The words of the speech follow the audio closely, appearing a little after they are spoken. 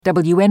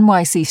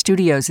WNYC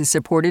Studios is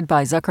supported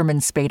by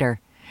Zuckerman Spader.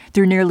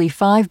 Through nearly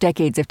 5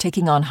 decades of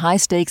taking on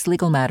high-stakes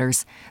legal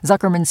matters,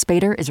 Zuckerman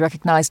Spader is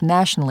recognized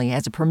nationally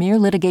as a premier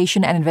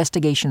litigation and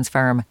investigations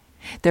firm.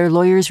 Their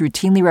lawyers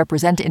routinely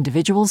represent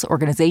individuals,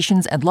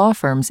 organizations, and law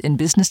firms in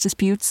business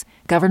disputes,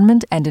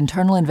 government and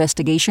internal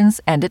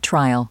investigations, and at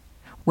trial.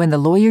 When the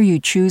lawyer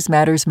you choose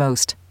matters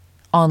most.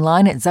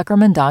 Online at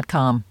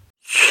Zuckerman.com.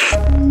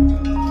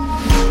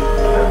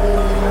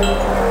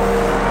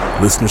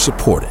 Listener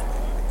supported.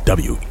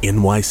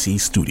 WNYC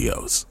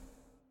Studios.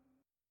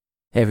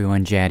 Hey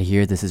everyone, Jad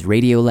here. This is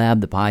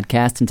Radiolab, the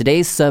podcast, and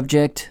today's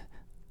subject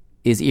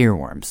is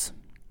earworms.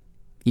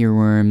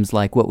 Earworms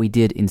like what we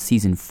did in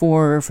Season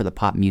 4 for the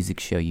pop music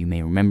show. You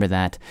may remember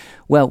that.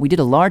 Well, we did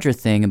a larger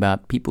thing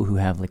about people who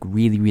have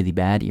really, really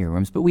bad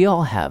earworms, but we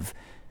all have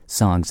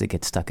songs that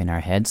get stuck in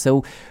our head.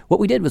 So what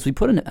we did was we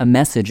put a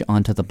message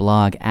onto the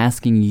blog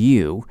asking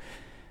you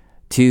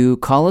to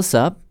call us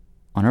up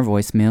on our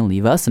voicemail,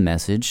 leave us a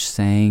message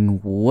saying,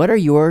 what are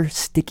your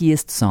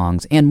stickiest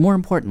songs? And more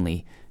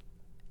importantly,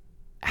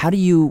 how do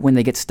you, when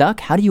they get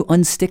stuck, how do you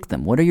unstick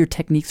them? What are your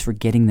techniques for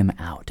getting them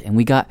out? And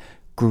we got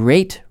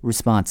great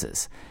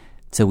responses.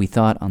 So we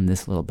thought on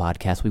this little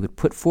podcast we would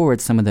put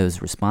forward some of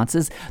those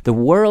responses. The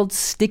world's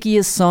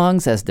stickiest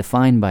songs as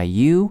defined by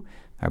you,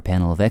 our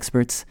panel of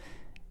experts,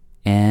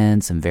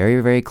 and some very,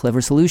 very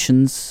clever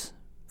solutions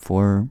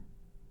for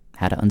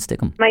how to unstick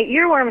them. My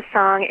earworm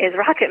song is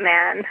Rocket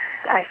Man.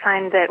 I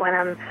find that when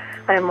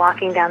I'm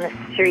walking down the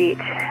street,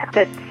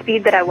 the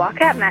speed that I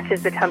walk at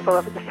matches the tempo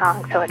of the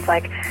song. So it's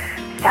like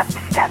step,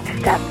 step,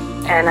 step.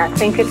 And I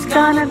think it's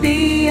gonna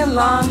be a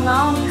long,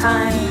 long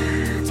time.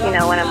 You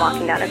know, when I'm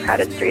walking down a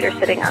crowded street or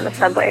sitting on the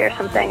subway or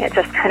something, it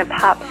just kind of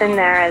pops in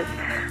there as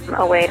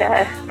a way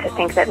to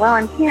think that, well,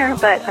 I'm here,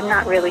 but I'm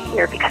not really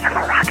here because I'm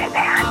a rocket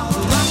man.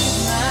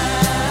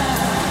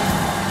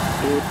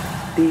 It's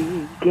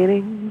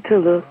beginning to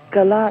look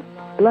a lot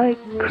like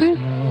Christmas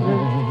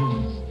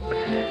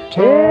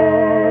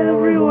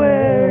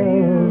everywhere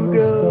you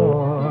go.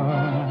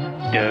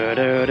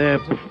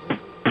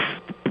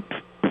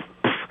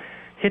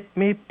 Hit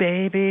me,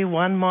 baby,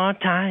 one more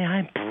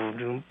time.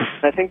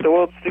 I think the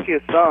world's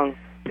stickiest song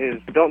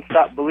is Don't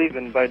Stop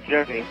Believin' by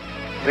Journey.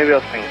 Maybe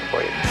I'll sing it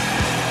for you.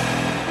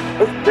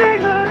 A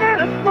singer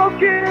in a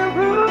smoky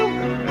room.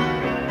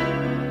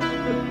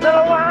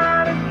 No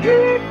one to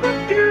keep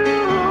with you.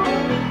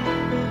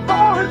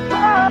 For his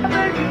love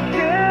makes you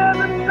share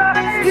the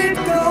night. It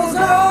goes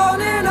on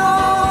and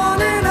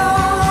on and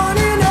on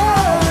and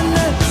on.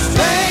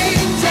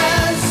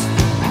 Strangers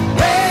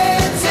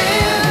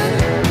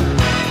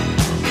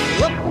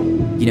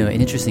waiting. You know,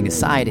 an interesting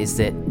aside is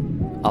that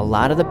a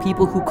lot of the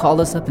people who called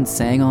us up and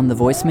sang on the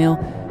voicemail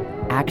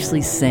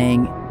actually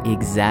sang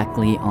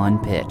exactly on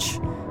pitch.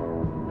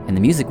 And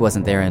the music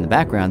wasn't there in the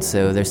background,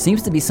 so there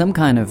seems to be some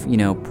kind of,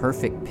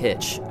 perfect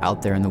pitch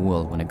out there in the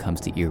world when it comes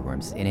to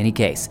earworms. In any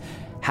case,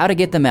 how to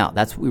get them out,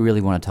 that's what we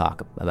really want to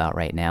talk about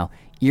right now.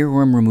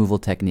 Earworm removal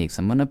techniques.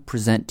 I'm going to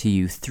present to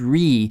you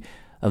 3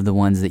 of the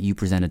ones that you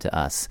presented to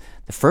us.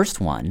 The first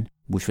one,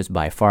 which was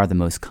by far the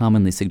most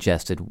commonly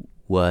suggested,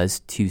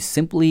 was to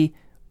simply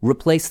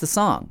replace the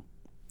song.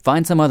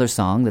 Find some other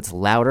song that's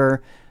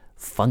louder,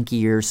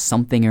 funkier,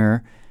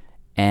 somethinger,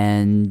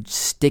 and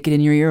stick it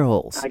in your ear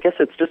holes. I guess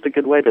it's just a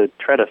good way to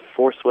try to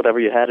force whatever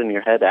you had in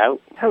your head out.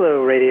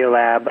 Hello,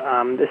 Radiolab.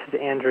 This is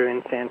Andrew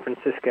in San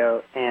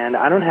Francisco, and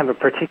I don't have a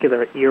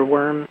particular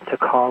earworm to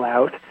call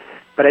out,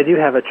 but I do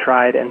have a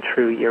tried and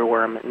true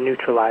earworm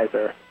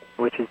neutralizer,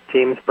 which is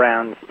James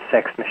Brown's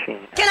Sex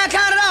Machine. Can I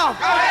count it off?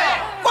 Go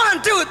ahead.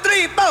 1, 2,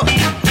 3, 4.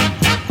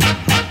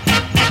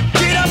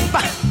 Get up,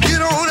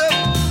 get on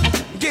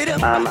up, get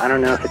up. I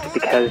don't know if it's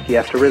because you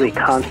have to really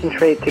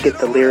concentrate to get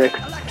the lyrics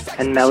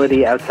and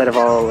melody outside of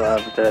all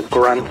of the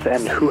grunts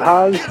and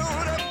hoo-has,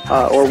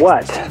 or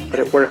what, but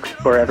it works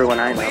for everyone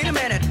I know. Wait a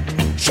minute,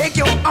 shake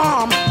your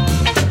arm,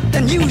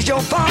 then use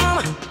your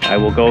palm. I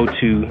will go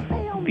to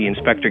the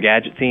Inspector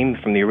Gadget theme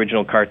from the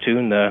original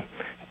cartoon, the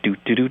do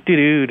do do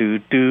do do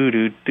do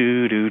do do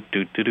do do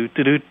do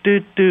do do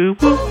do do,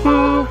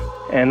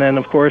 and then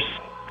of course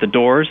the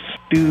Doors,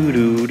 do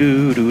do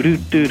do do do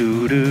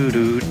do do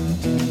do.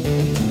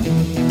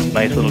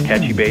 Nice little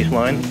catchy bass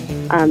line.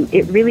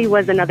 It really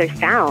was another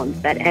sound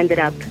that ended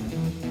up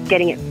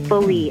getting it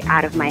fully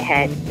out of my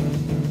head.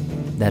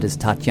 That is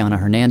Tatiana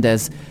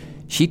Hernandez.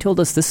 She told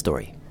us this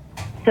story.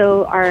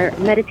 So our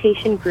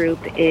meditation group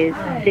is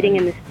sitting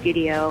in the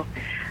studio,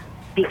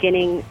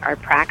 beginning our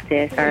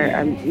practice,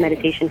 our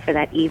meditation for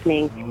that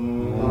evening.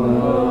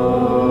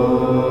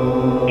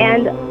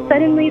 And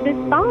suddenly this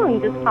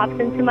song just pops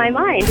into my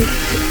mind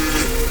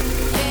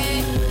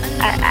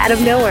out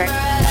of nowhere.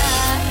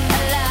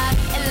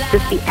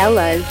 Just the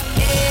Ellas.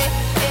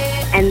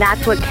 And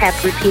that's what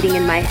kept repeating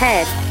in my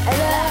head.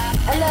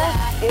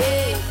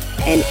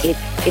 And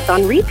it's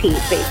on repeat,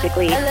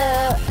 basically.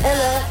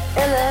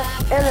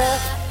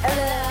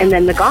 And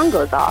then the gong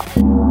goes off.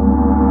 It's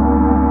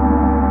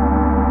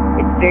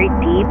very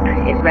deep,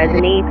 it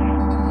resonates,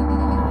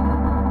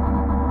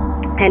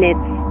 and it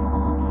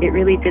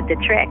really did the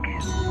trick.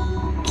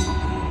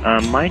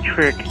 My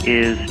trick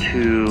is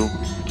to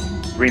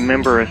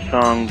remember a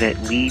song that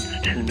leads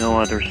to no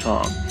other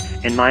song.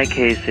 In my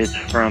case, it's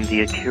from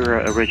the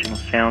Akira original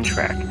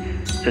soundtrack.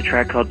 It's a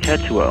track called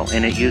Tetsuo,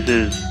 and it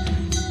uses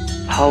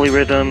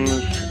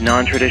polyrhythms,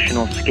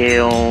 non-traditional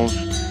scales,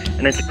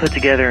 and it's put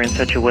together in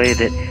such a way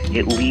that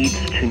it leads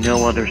to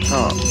no other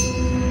song.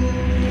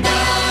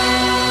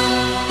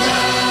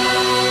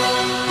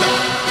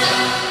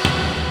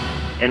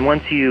 And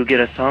once you get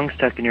a song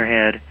stuck in your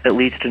head that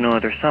leads to no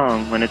other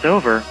song, when it's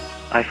over,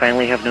 I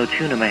finally have no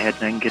tune in my head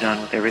and I can get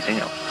on with everything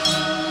else.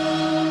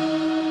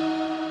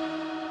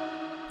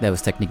 That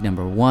was technique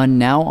number 1.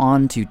 Now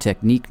on to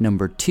technique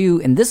number 2,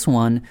 and this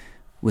one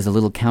was a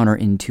little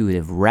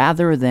counterintuitive.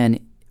 Rather than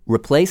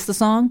replace the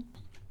song,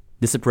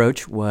 this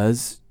approach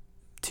was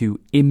to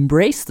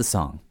embrace the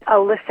song.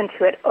 I'll listen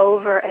to it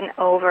over and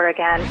over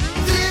again.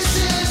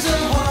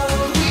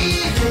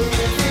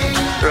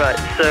 Right,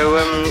 so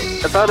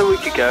about a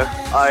week ago,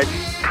 I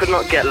could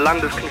not get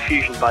Land of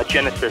Confusion by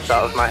Genesis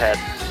out of my head.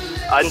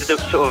 I ended up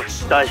sort of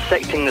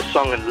dissecting the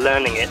song and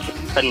learning it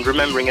and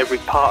remembering every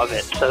part of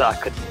it so that I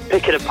could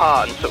pick it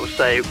apart and sort of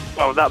say,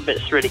 oh, that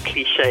bit's really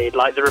cliched,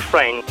 like the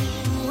refrain.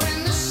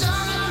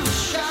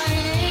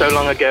 So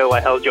long ago I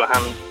held your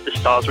hand, the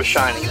stars were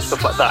shining, and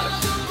stuff like that.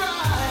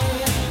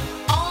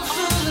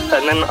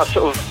 And then I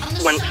sort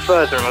of went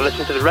further and I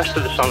listened to the rest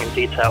of the song in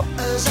detail.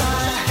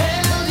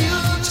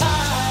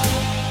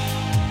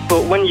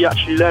 But when you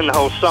actually learn the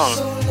whole song,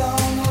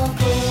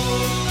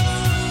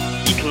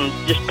 you can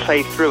just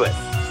play through it.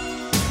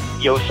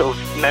 Your sort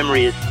of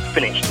memory is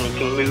finished and you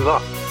can move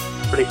on.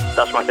 Really,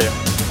 that's my theory.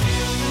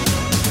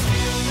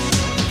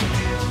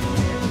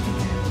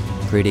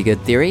 Pretty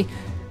good theory.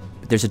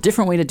 But there's a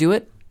different way to do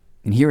it,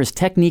 and here is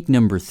technique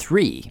number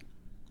 3,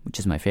 which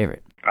is my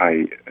favorite.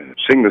 I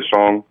sing the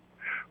song,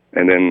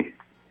 and then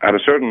at a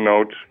certain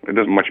note, it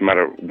doesn't much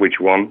matter which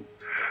one,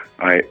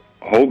 I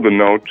hold the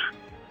note.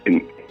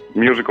 In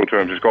musical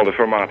terms, it's called a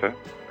fermata.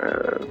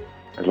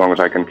 As long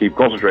as I can keep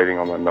concentrating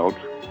on that note,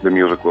 the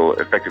music will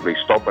effectively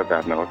stop at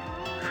that note.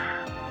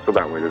 So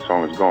that way the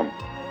song is gone.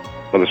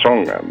 But the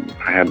song I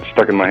had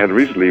stuck in my head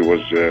recently was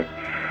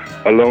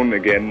Alone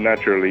Again,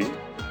 Naturally,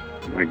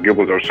 by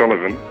Gilbert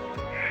O'Sullivan.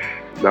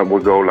 That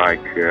would go like,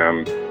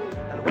 and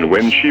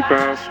when she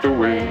passed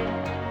away,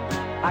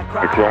 I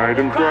cried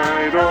and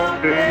cried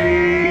all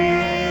day.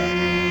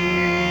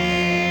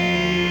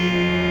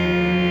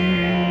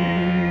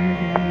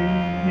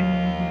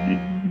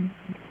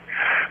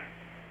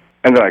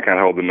 And then I can't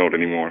hold the note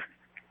anymore.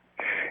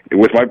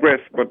 With my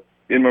breath, but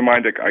in my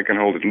mind I can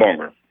hold it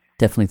longer.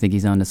 Definitely think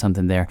he's onto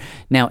something there.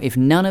 Now, if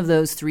none of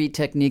those 3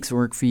 techniques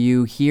work for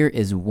you, here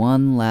is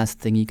one last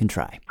thing you can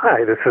try.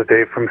 Hi, this is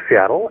Dave from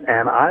Seattle,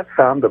 and I've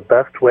found the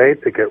best way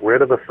to get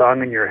rid of a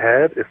song in your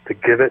head is to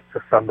give it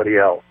to somebody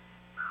else.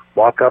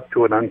 Walk up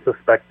to an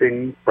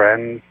unsuspecting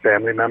friend,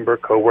 family member,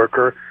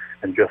 coworker,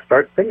 and just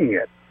start singing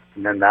it.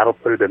 And then that'll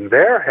put it in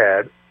their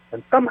head,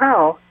 and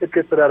somehow it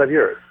gets it out of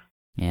yours.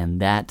 And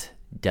that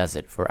does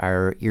it for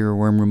our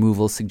earworm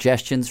removal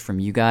suggestions from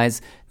you guys.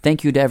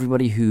 Thank you to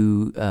everybody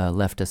who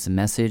left us a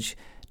message,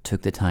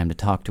 took the time to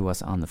talk to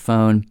us on the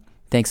phone.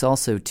 Thanks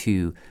also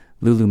to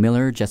Lulu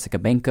Miller, Jessica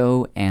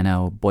Benko,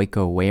 Anna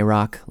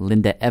Boyko-Wayrock,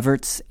 Linda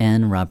Everts,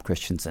 and Rob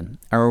Christensen.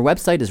 Our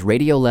website is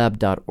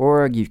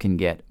radiolab.org. You can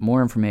get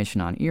more information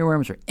on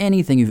earworms or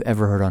anything you've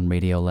ever heard on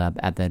Radiolab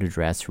at that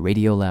address,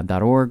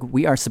 radiolab.org.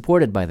 We are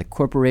supported by the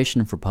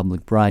Corporation for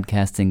Public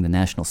Broadcasting, the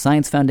National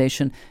Science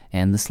Foundation,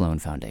 and the Sloan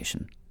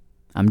Foundation.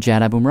 I'm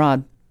Jad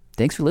Abumrad.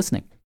 Thanks for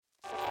listening.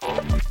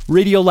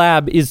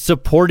 Radiolab is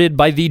supported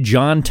by the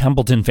John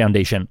Templeton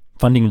Foundation,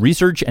 funding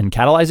research and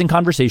catalyzing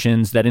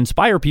conversations that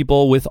inspire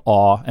people with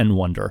awe and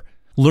wonder.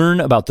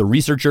 Learn about the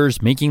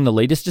researchers making the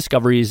latest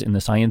discoveries in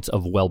the science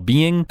of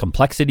well-being,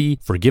 complexity,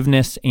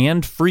 forgiveness,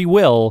 and free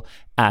will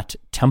at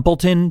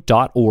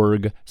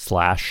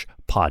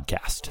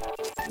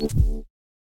templeton.org/podcast.